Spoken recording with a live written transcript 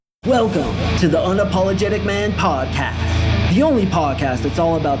Welcome to the Unapologetic Man Podcast, the only podcast that's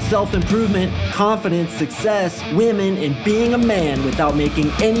all about self-improvement, confidence, success, women, and being a man without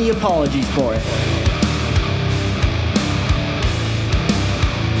making any apologies for it.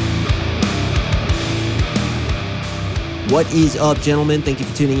 What is up, gentlemen? Thank you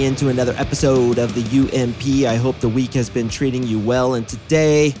for tuning in to another episode of the UMP. I hope the week has been treating you well, and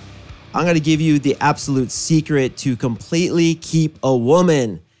today I'm going to give you the absolute secret to completely keep a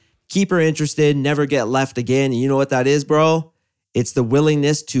woman. Keep her interested, never get left again. And you know what that is, bro? It's the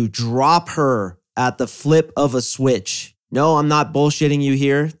willingness to drop her at the flip of a switch. No, I'm not bullshitting you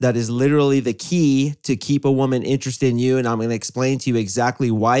here. That is literally the key to keep a woman interested in you. And I'm going to explain to you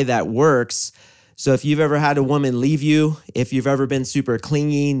exactly why that works. So if you've ever had a woman leave you, if you've ever been super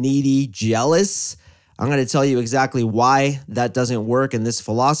clingy, needy, jealous, I'm going to tell you exactly why that doesn't work. And this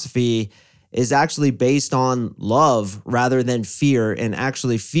philosophy is actually based on love rather than fear. And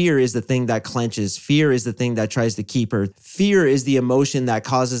actually, fear is the thing that clenches. Fear is the thing that tries to keep her. Fear is the emotion that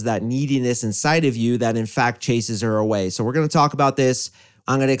causes that neediness inside of you that in fact chases her away. So we're going to talk about this.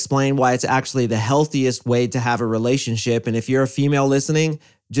 I'm going to explain why it's actually the healthiest way to have a relationship. And if you're a female listening,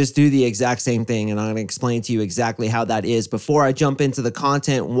 just do the exact same thing. And I'm going to explain to you exactly how that is. Before I jump into the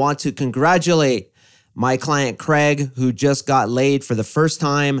content, want to congratulate my client, Craig, who just got laid for the first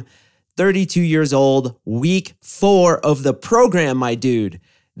time. 32 years old, week 4 of the program, my dude.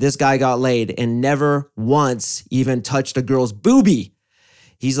 This guy got laid and never once even touched a girl's boobie.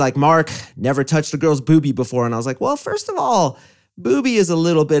 He's like, Mark, never touched a girl's boobie before. And I was like, well, first of all, boobie is a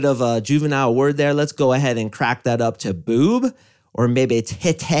little bit of a juvenile word there. Let's go ahead and crack that up to boob, or maybe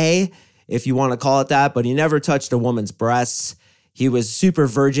tete, if you want to call it that. But he never touched a woman's breasts. He was super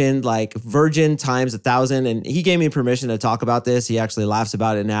virgin, like virgin times 1,000. And he gave me permission to talk about this. He actually laughs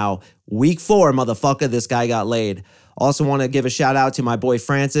about it now. Week 4, motherfucker, this guy got laid. Also want to give a shout out to my boy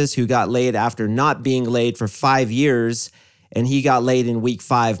Francis, who got laid after not being laid for 5 years. And he got laid in week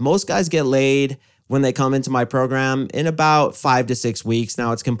 5. Most guys get laid when they come into my program in about 5 to 6 weeks.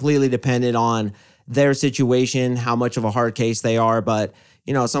 Now, it's completely dependent on their situation, how much of a hard case they are. But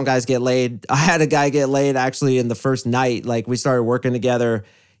you know, some guys get laid. I had a guy get laid actually in the first night. Like, we started working together.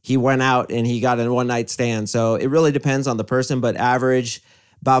 He went out and he got a one-night stand. So it really depends on the person, but average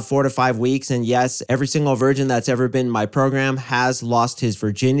about 4 to 5 weeks. And yes, every single virgin that's ever been in my program has lost his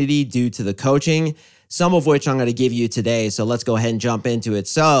virginity due to the coaching, some of which I'm going to give you today. So let's go ahead and jump into it.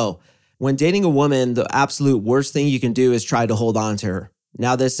 So when dating a woman, the absolute worst thing you can do is try to hold on to her.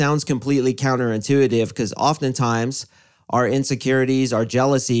 Now, this sounds completely counterintuitive because oftentimes our insecurities, our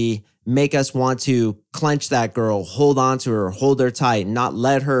jealousy make us want to clench that girl, hold on to her, hold her tight, not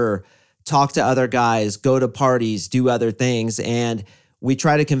let her talk to other guys, go to parties, do other things. And we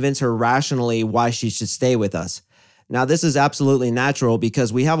try to convince her rationally why she should stay with us. Now, this is absolutely natural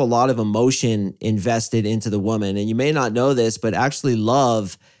because we have a lot of emotion invested into the woman. And you may not know this, but actually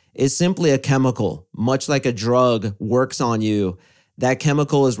love is simply a chemical, much like a drug works on you. That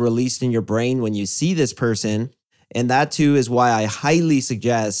chemical is released in your brain when you see this person. And that too is why I highly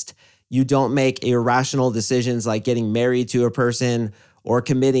suggest you don't make irrational decisions like getting married to a person or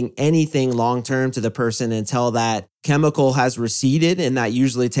committing anything long-term to the person until that chemical has receded. And that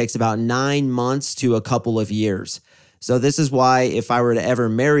usually takes about 9 months to a couple of years. So this is why if I were to ever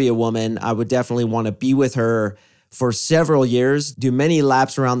marry a woman, I would definitely want to be with her for several years, do many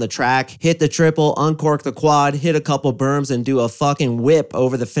laps around the track, hit the triple, uncork the quad, hit a couple berms, and do a fucking whip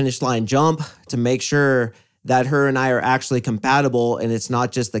over the finish line jump to make sure that her and I are actually compatible and it's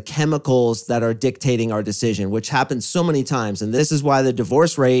not just the chemicals that are dictating our decision, which happens so many times. And this is why the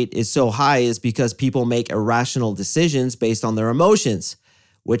divorce rate is so high, is because people make irrational decisions based on their emotions,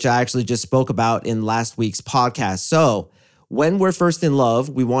 which I actually just spoke about in last week's podcast. So when we're first in love,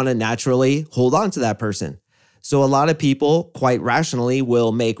 we want to naturally hold on to that person. So a lot of people, quite rationally,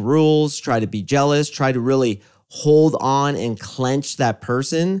 will make rules, try to be jealous, try to really hold on and clench that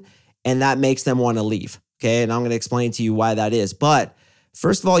person, and that makes them want to leave. Okay, and I'm going to explain to you why that is. But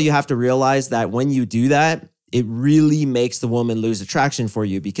first of all, you have to realize that when you do that, it really makes the woman lose attraction for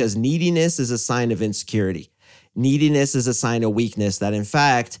you, because neediness is a sign of insecurity. Neediness is a sign of weakness, that in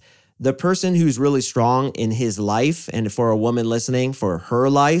fact, the person who's really strong in his life, and for a woman listening, for her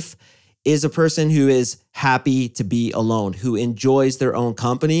life, is a person who is happy to be alone, who enjoys their own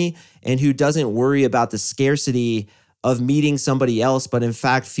company, and who doesn't worry about the scarcity of meeting somebody else, but in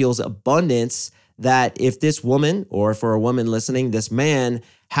fact feels abundance that if this woman, or for a woman listening, this man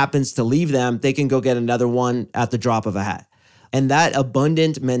happens to leave them, they can go get another one at the drop of a hat. And that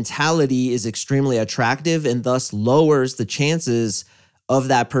abundant mentality is extremely attractive and thus lowers the chances of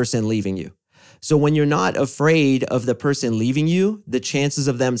that person leaving you. So when you're not afraid of the person leaving you, the chances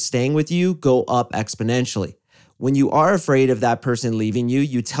of them staying with you go up exponentially. When you are afraid of that person leaving you,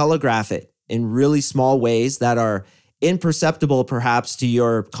 you telegraph it in really small ways that are imperceptible perhaps to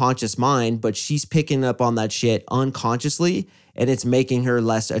your conscious mind, but she's picking up on that shit unconsciously and it's making her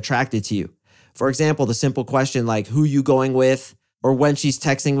less attracted to you. For example, the simple question like, who you going with? Or when she's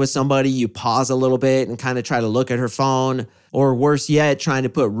texting with somebody, you pause a little bit and kind of try to look at her phone. Or worse yet, trying to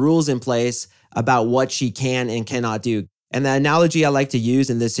put rules in place about what she can and cannot do. And the analogy I like to use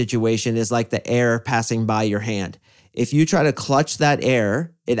in this situation is like the air passing by your hand. If you try to clutch that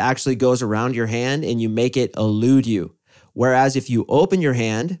air, it actually goes around your hand and you make it elude you. Whereas if you open your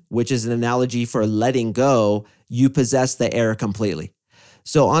hand, which is an analogy for letting go, you possess the air completely.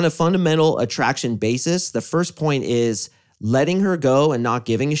 So on a fundamental attraction basis, the first point is letting her go and not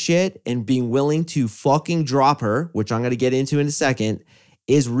giving a shit and being willing to fucking drop her, which I'm going to get into in a second,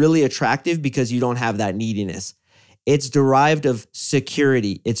 is really attractive because you don't have that neediness. It's derived of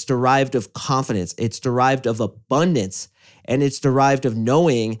security. It's derived of confidence. It's derived of abundance. And it's derived of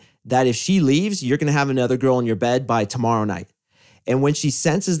knowing that if she leaves, you're going to have another girl in your bed by tomorrow night. And when she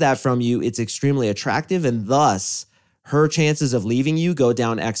senses that from you, it's extremely attractive. And thus, her chances of leaving you go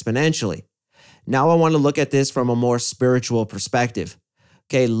down exponentially. Now I want to look at this from a more spiritual perspective.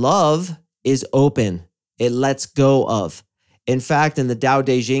 Okay, love is open. It lets go of. In fact, in the Tao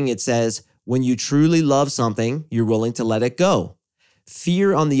Te Ching, it says, when you truly love something, you're willing to let it go.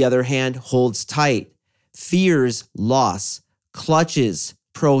 Fear, on the other hand, holds tight, fears loss, clutches,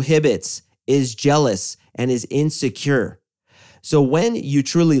 prohibits, is jealous, and is insecure. So when you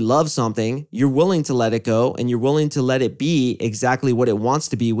truly love something, you're willing to let it go and you're willing to let it be exactly what it wants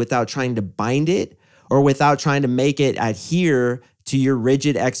to be without trying to bind it or without trying to make it adhere to your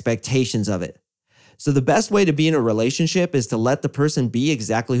rigid expectations of it. So the best way to be in a relationship is to let the person be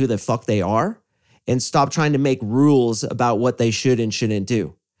exactly who the fuck they are and stop trying to make rules about what they should and shouldn't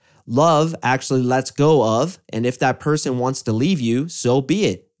do. Love actually lets go of, and if that person wants to leave you, so be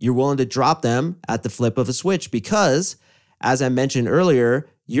it. You're willing to drop them at the flip of a switch because, as I mentioned earlier,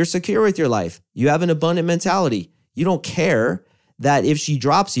 you're secure with your life. You have an abundant mentality. You don't care that if she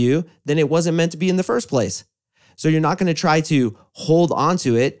drops you, then it wasn't meant to be in the first place. So you're not going to try to hold on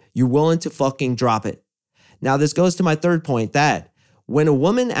to it. You're willing to fucking drop it. Now, this goes to my third point that when a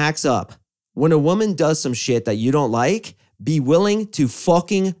woman acts up, when a woman does some shit that you don't like, be willing to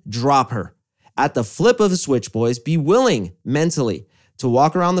fucking drop her. At the flip of a switch, boys, be willing mentally to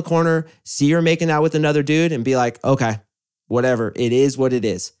walk around the corner, see her making out with another dude and be like, okay, whatever, it is what it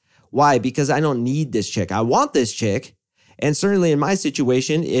is. Why? Because I don't need this chick. I want this chick. And certainly in my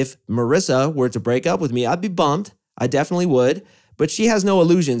situation, if Marissa were to break up with me, I'd be bummed. I definitely would. But she has no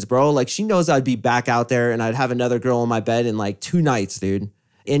illusions, bro. Like she knows I'd be back out there and I'd have another girl in my bed in like 2 nights, dude.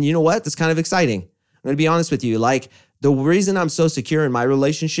 And you know what? That's kind of exciting. I'm going to be honest with you. Like the reason I'm so secure in my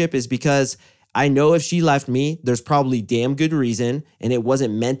relationship is because I know if she left me, there's probably damn good reason and it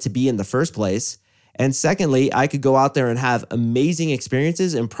wasn't meant to be in the first place. And secondly, I could go out there and have amazing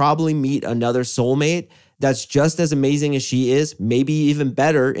experiences and probably meet another soulmate that's just as amazing as she is, maybe even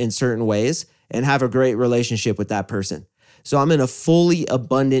better in certain ways, and have a great relationship with that person. So I'm in a fully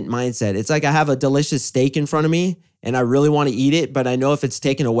abundant mindset. It's like I have a delicious steak in front of me and I really want to eat it, but I know if it's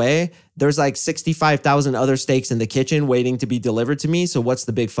taken away, there's like 65,000 other steaks in the kitchen waiting to be delivered to me. So what's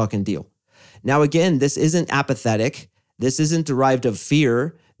the big fucking deal? Now, again, this isn't apathetic. This isn't derived of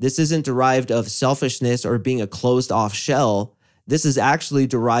fear. This isn't derived of selfishness or being a closed off shell. This is actually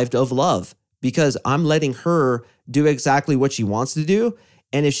derived of love because I'm letting her do exactly what she wants to do.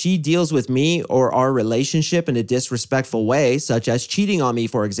 And if she deals with me or our relationship in a disrespectful way, such as cheating on me,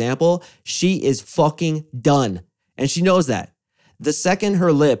 for example, she is fucking done. And she knows that. The second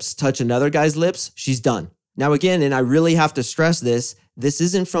her lips touch another guy's lips, she's done. Now again, and I really have to stress this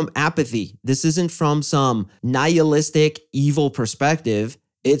isn't from apathy. This isn't from some nihilistic, evil perspective.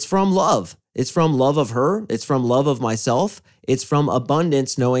 It's from love. It's from love of her. It's from love of myself. It's from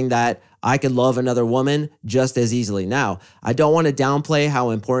abundance, knowing that I could love another woman just as easily. Now, I don't want to downplay how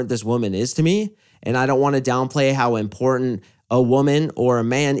important this woman is to me, and I don't want to downplay how important a woman or a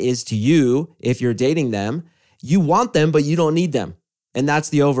man is to you if you're dating them. You want them, but you don't need them. And that's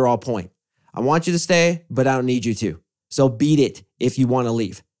the overall point. I want you to stay, but I don't need you to. So beat it if you want to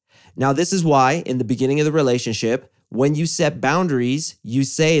leave. Now, this is why in the beginning of the relationship, when you set boundaries, you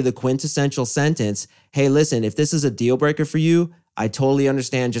say the quintessential sentence, hey, listen, if this is a deal breaker for you, I totally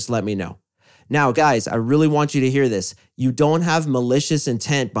understand. Just let me know. Now, guys, I really want you to hear this. You don't have malicious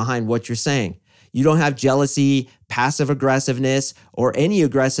intent behind what you're saying. You don't have jealousy, passive aggressiveness, or any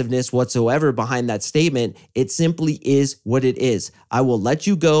aggressiveness whatsoever behind that statement. It simply is what it is. I will let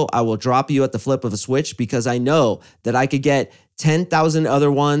you go. I will drop you at the flip of a switch because I know that I could get 10,000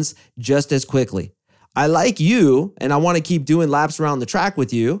 other ones just as quickly. I like you and I want to keep doing laps around the track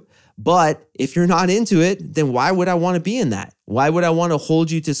with you. But if you're not into it, then why would I want to be in that? Why would I want to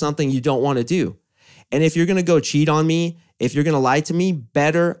hold you to something you don't want to do? And if you're going to go cheat on me, if you're going to lie to me,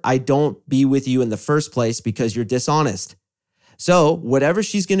 better I don't be with you in the first place because you're dishonest. So whatever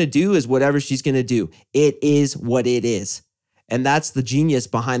she's going to do is whatever she's going to do. It is what it is. And that's the genius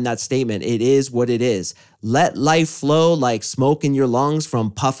behind that statement. It is what it is. Let life flow like smoke in your lungs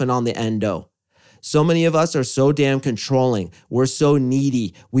from puffing on the endo. So many of us are so damn controlling. We're so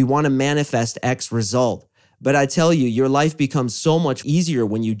needy. We want to manifest X result. But I tell you, your life becomes so much easier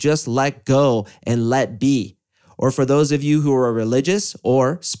when you just let go and let be. Or for those of you who are religious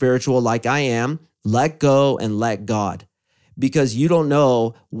or spiritual like I am, let go and let God. Because you don't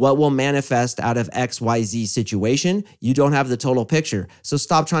know what will manifest out of XYZ situation. You don't have the total picture. So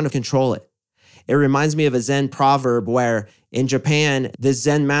stop trying to control it. It reminds me of a Zen proverb where in Japan, this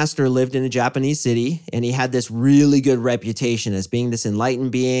Zen master lived in a Japanese city and he had this really good reputation as being this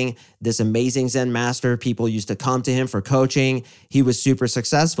enlightened being, this amazing Zen master. People used to come to him for coaching. He was super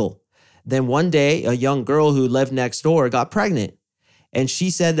successful. Then one day, a young girl who lived next door got pregnant. And she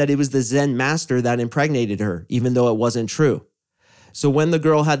said that it was the Zen master that impregnated her, even though it wasn't true. So when the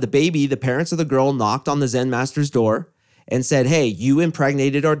girl had the baby, the parents of the girl knocked on the Zen master's door and said, "Hey, you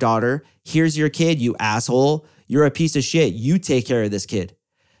impregnated our daughter. Here's your kid, you asshole. You're a piece of shit. You take care of this kid."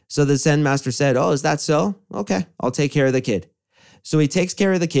 So the Zen master said, "Oh, is that so? Okay, I'll take care of the kid." So he takes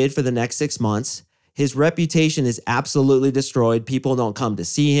care of the kid for the next 6 months. His reputation is absolutely destroyed. People don't come to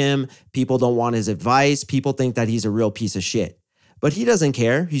see him. People don't want his advice. People think that he's a real piece of shit. But he doesn't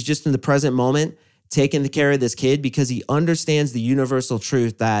care. He's just in the present moment taking care of this kid because he understands the universal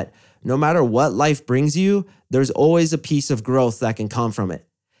truth that no matter what life brings you, there's always a piece of growth that can come from it.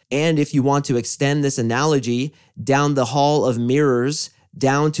 And if you want to extend this analogy down the hall of mirrors,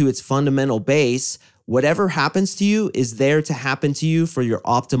 down to its fundamental base, whatever happens to you is there to happen to you for your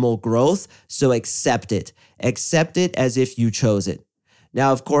optimal growth. So accept it. Accept it as if you chose it.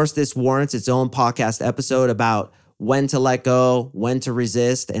 Now, of course, this warrants its own podcast episode about when to let go, when to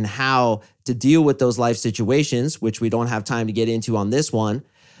resist, and how to deal with those life situations, which we don't have time to get into on this one.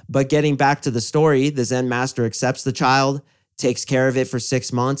 But getting back to the story, the Zen master accepts the child, takes care of it for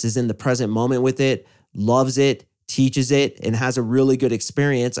 6 months, is in the present moment with it, loves it, teaches it, and has a really good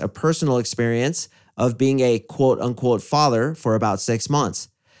experience, a personal experience of being a quote unquote father for about 6 months.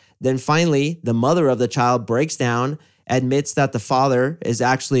 Then finally, the mother of the child breaks down, admits that the father is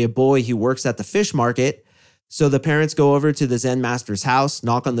actually a boy who works at the fish market. So the parents go over to the Zen master's house,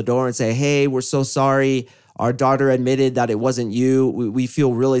 knock on the door and say, "Hey, we're so sorry. Our daughter admitted that it wasn't you. We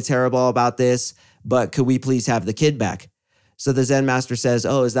feel really terrible about this, but could we please have the kid back?" So the Zen master says,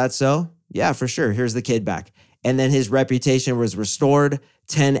 "Oh, is that so? Yeah, for sure. Here's the kid back." And then his reputation was restored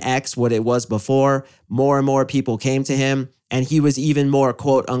 10x what it was before. More and more people came to him, and he was even more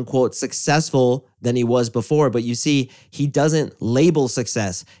quote unquote successful than he was before. But you see, he doesn't label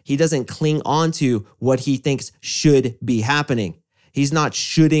success. He doesn't cling on to what he thinks should be happening. He's not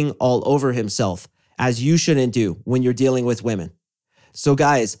shoulding all over himself, as you shouldn't do when you're dealing with women. So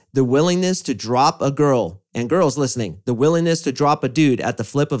guys, the willingness to drop a girl, and girls listening, the willingness to drop a dude at the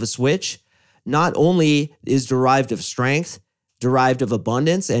flip of a switch not only is derived of strength, derived of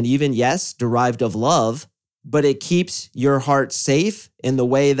abundance, and even, yes, derived of love, but it keeps your heart safe in the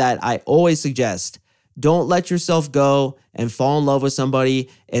way that I always suggest. Don't let yourself go and fall in love with somebody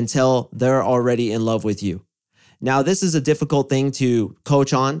until they're already in love with you. Now, this is a difficult thing to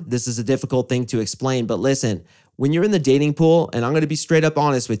coach on. This is a difficult thing to explain, but listen, when you're in the dating pool, and I'm going to be straight up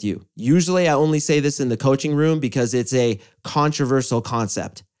honest with you, usually I only say this in the coaching room because it's a controversial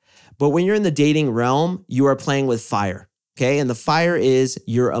concept. But when you're in the dating realm, you are playing with fire, okay? And the fire is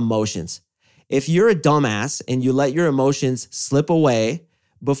your emotions. If you're a dumbass and you let your emotions slip away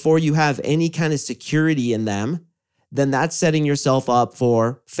before you have any kind of security in them, then that's setting yourself up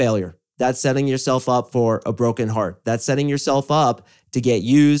for failure. That's setting yourself up for a broken heart. That's setting yourself up to get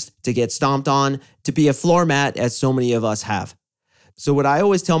used, to get stomped on, to be a floor mat, as so many of us have. So what I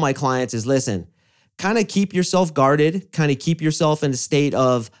always tell my clients is, listen, kind of keep yourself guarded, kind of keep yourself in a state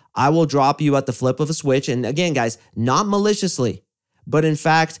of, I will drop you at the flip of a switch. And again, guys, not maliciously, but in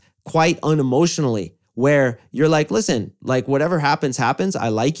fact, quite unemotionally, where you're like, listen, like whatever happens, happens. I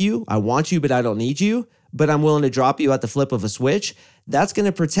like you. I want you, but I don't need you. But I'm willing to drop you at the flip of a switch. That's going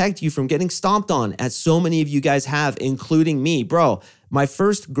to protect you from getting stomped on, as so many of you guys have, including me. Bro, My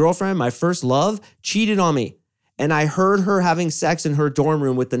first girlfriend, my first love, cheated on me. And I heard her having sex in her dorm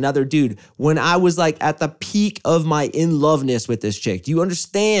room with another dude when I was like at the peak of my in-loveness with this chick. Do you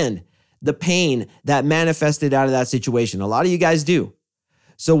understand the pain that manifested out of that situation? A lot of you guys do.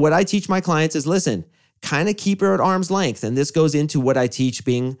 So what I teach my clients is, listen, kind of keep her at arm's length. And this goes into what I teach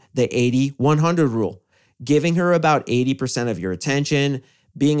being the 80-100 rule. Giving her about 80% of your attention,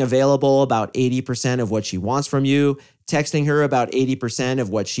 being available about 80% of what she wants from you, texting her about 80% of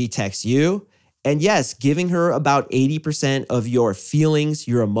what she texts you. And yes, giving her about 80% of your feelings,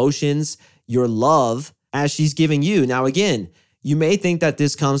 your emotions, your love as she's giving you. Now, again, you may think that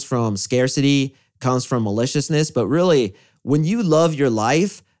this comes from scarcity, comes from maliciousness, but really, when you love your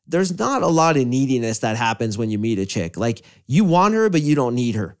life, there's not a lot of neediness that happens when you meet a chick. Like, you want her, but you don't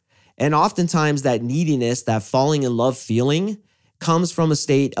need her. And oftentimes that neediness, that falling in love feeling, comes from a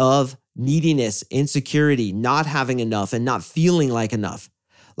state of neediness, insecurity, not having enough and not feeling like enough.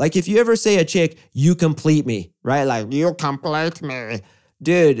 Like if you ever say a chick, you complete me, right? Like, you complete me.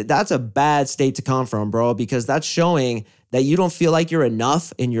 Dude, that's a bad state to come from, bro, because that's showing that you don't feel like you're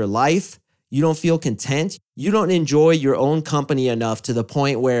enough in your life. You don't feel content. You don't enjoy your own company enough to the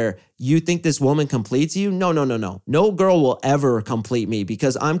point where you think this woman completes you. No. No girl will ever complete me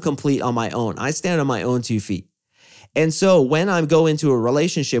because I'm complete on my own. I stand on my own 2 feet. And so when I go into a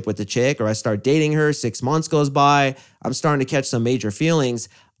relationship with a chick or I start dating her, 6 months goes by, I'm starting to catch some major feelings,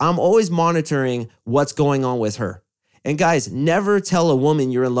 I'm always monitoring what's going on with her. And guys, never tell a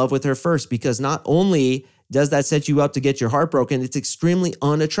woman you're in love with her first, because not only does that set you up to get your heart broken, it's extremely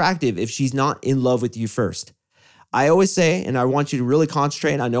unattractive if she's not in love with you first. I always say, and I want you to really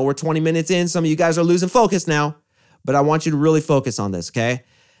concentrate, I know we're 20 minutes in, some of you guys are losing focus now, but I want you to really focus on this, okay?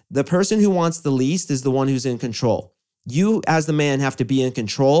 The person who wants the least is the one who's in control. You as the man have to be in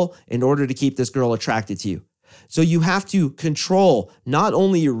control in order to keep this girl attracted to you. So you have to control not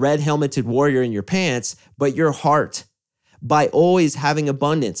only your red helmeted warrior in your pants, but your heart by always having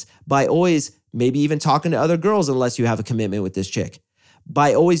abundance, by always maybe even talking to other girls unless you have a commitment with this chick,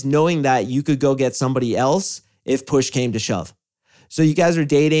 by always knowing that you could go get somebody else if push came to shove. So you guys are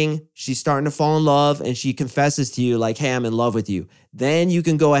dating, she's starting to fall in love, and she confesses to you like, hey, I'm in love with you. Then you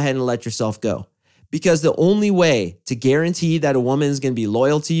can go ahead and let yourself go. Because the only way to guarantee that a woman is going to be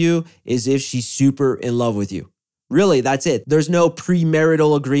loyal to you is if she's super in love with you. Really, that's it. There's no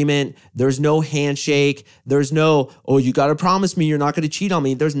premarital agreement. There's no handshake. There's no, oh, you got to promise me you're not going to cheat on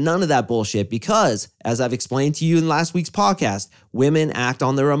me. There's none of that bullshit because, as I've explained to you in last week's podcast, women act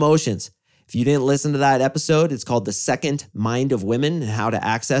on their emotions. If you didn't listen to that episode, it's called The Second Mind of Women and How to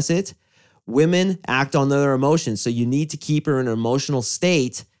Access It. Women act on their emotions. So you need to keep her in an emotional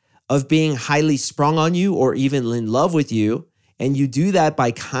state of being highly sprung on you or even in love with you. And you do that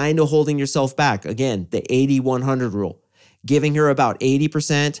by kind of holding yourself back. Again, the 80-100 rule, giving her about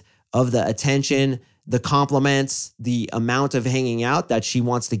 80% of the attention, the compliments, the amount of hanging out that she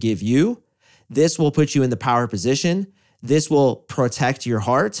wants to give you. This will put you in the power position. This will protect your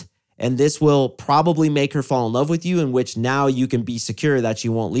heart. And this will probably make her fall in love with you, in which now you can be secure that she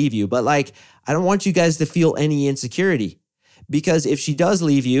won't leave you. But like, I don't want you guys to feel any insecurity. Because if she does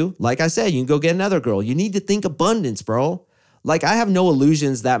leave you, like I said, you can go get another girl. You need to think abundance, bro. Like, I have no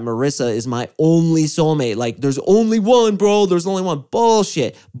illusions that Marissa is my only soulmate. Like, there's only one, bro. There's only one.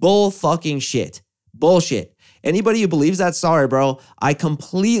 Bullshit. Bull fucking shit. Bullshit. Anybody who believes that, sorry, bro. I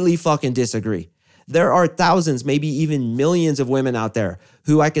completely fucking disagree. There are thousands, maybe even millions of women out there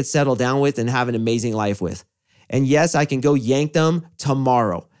who I could settle down with and have an amazing life with. And yes, I can go yank them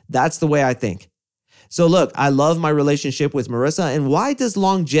tomorrow. That's the way I think. So look, I love my relationship with Marissa. And why does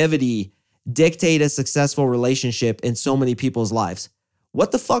longevity dictate a successful relationship in so many people's lives?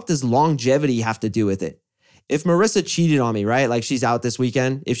 What the fuck does longevity have to do with it? If Marissa cheated on me, right? Like, she's out this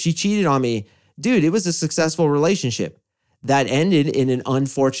weekend. If she cheated on me, dude, it was a successful relationship that ended in an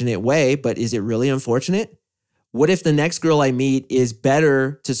unfortunate way. But is it really unfortunate? What if the next girl I meet is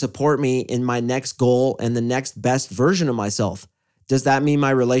better to support me in my next goal and the next best version of myself? Does that mean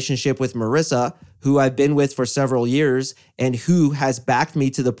my relationship with Marissa, who I've been with for several years and who has backed me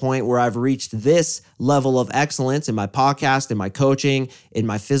to the point where I've reached this level of excellence in my podcast, in my coaching, in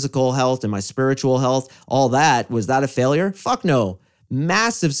my physical health, in my spiritual health, all that, was that a failure? Fuck no.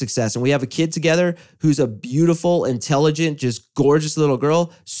 Massive success. And we have a kid together who's a beautiful, intelligent, just gorgeous little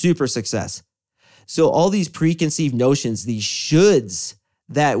girl. Super success. So all these preconceived notions, these shoulds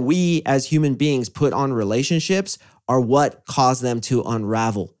that we as human beings put on relationships are what cause them to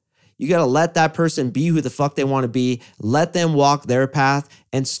unravel. You got to let that person be who the fuck they want to be. Let them walk their path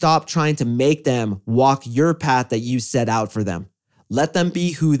and stop trying to make them walk your path that you set out for them. Let them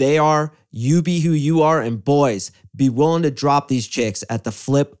be who they are. You be who you are. And boys, be willing to drop these chicks at the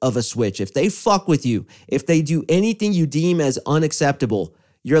flip of a switch. If they fuck with you, if they do anything you deem as unacceptable,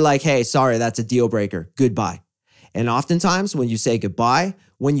 you're like, hey, sorry, that's a deal breaker. Goodbye. And oftentimes when you say goodbye,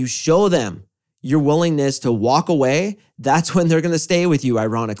 when you show them your willingness to walk away, that's when they're going to stay with you,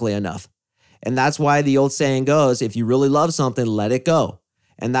 ironically enough. And that's why the old saying goes, if you really love something, let it go.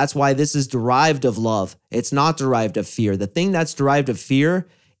 And that's why this is derived of love. It's not derived of fear. The thing that's derived of fear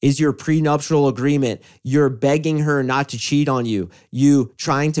is your prenuptial agreement. You're begging her not to cheat on you. You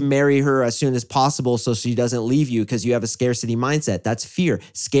trying to marry her as soon as possible so she doesn't leave you because you have a scarcity mindset. That's fear.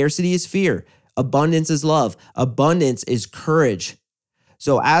 Scarcity is fear. Abundance is love. Abundance is courage.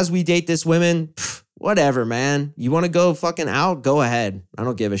 So as we date this women, whatever, man. You want to go fucking out? Go ahead. I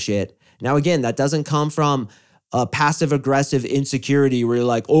don't give a shit. Now, again, that doesn't come from a passive-aggressive insecurity where you're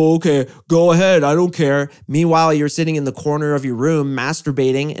like, oh, okay, go ahead, I don't care. Meanwhile, you're sitting in the corner of your room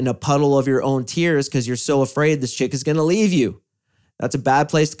masturbating in a puddle of your own tears because you're so afraid this chick is going to leave you. That's a bad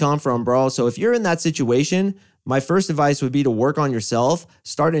place to come from, bro. So if you're in that situation, my first advice would be to work on yourself,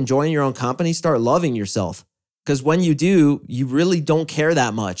 start enjoying your own company, start loving yourself. Because when you do, you really don't care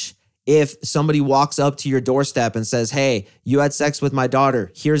that much. If somebody walks up to your doorstep and says, hey, you had sex with my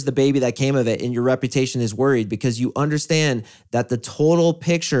daughter, here's the baby that came of it, and your reputation is worried because you understand that the total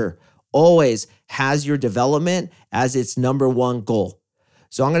picture always has your development as its number one goal.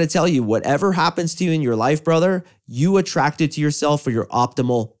 So I'm going to tell you, whatever happens to you in your life, brother, you attract it to yourself for your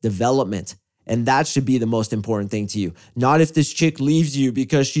optimal development. And that should be the most important thing to you. Not if this chick leaves you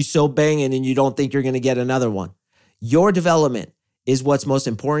because she's so banging and you don't think you're going to get another one. Your development is what's most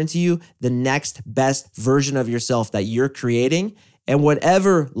important to you, the next best version of yourself that you're creating. And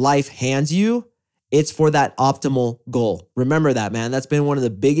whatever life hands you, it's for that optimal goal. Remember that, man. That's been one of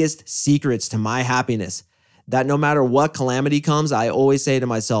the biggest secrets to my happiness. That no matter what calamity comes, I always say to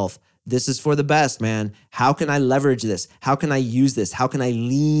myself, this is for the best, man. How can I leverage this? How can I use this? How can I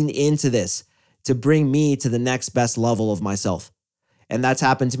lean into this to bring me to the next best level of myself? And that's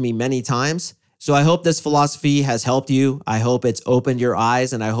happened to me many times. So I hope this philosophy has helped you. I hope it's opened your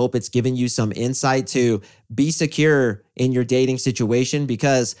eyes, and I hope it's given you some insight to be secure in your dating situation,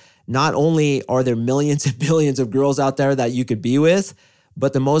 because not only are there millions and billions of girls out there that you could be with,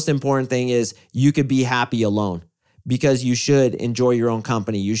 but the most important thing is you could be happy alone, because you should enjoy your own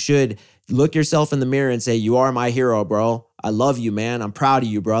company. You should look yourself in the mirror and say, you are my hero, bro. I love you, man. I'm proud of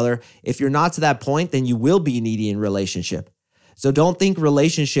you, brother. If you're not to that point, then you will be needy in relationship. So don't think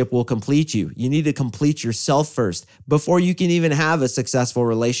relationship will complete you. You need to complete yourself first before you can even have a successful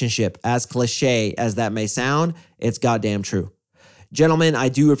relationship. As cliche as that may sound, it's goddamn true. Gentlemen, I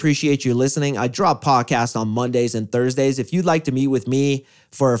do appreciate you listening. I drop podcasts on Mondays and Thursdays. If you'd like to meet with me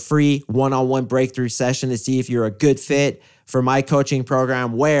for a free one-on-one breakthrough session to see if you're a good fit for my coaching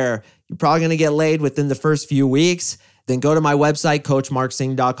program, where you're probably going to get laid within the first few weeks, then go to my website,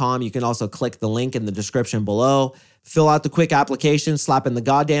 coachmarksing.com. You can also click the link in the description below. Fill out the quick application, slap in the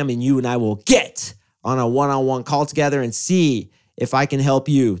goddamn, and you and I will get on a one-on-one call together and see if I can help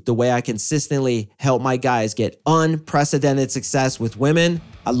you the way I consistently help my guys get unprecedented success with women.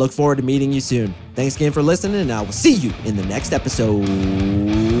 I look forward to meeting you soon. Thanks again for listening, and I will see you in the next episode.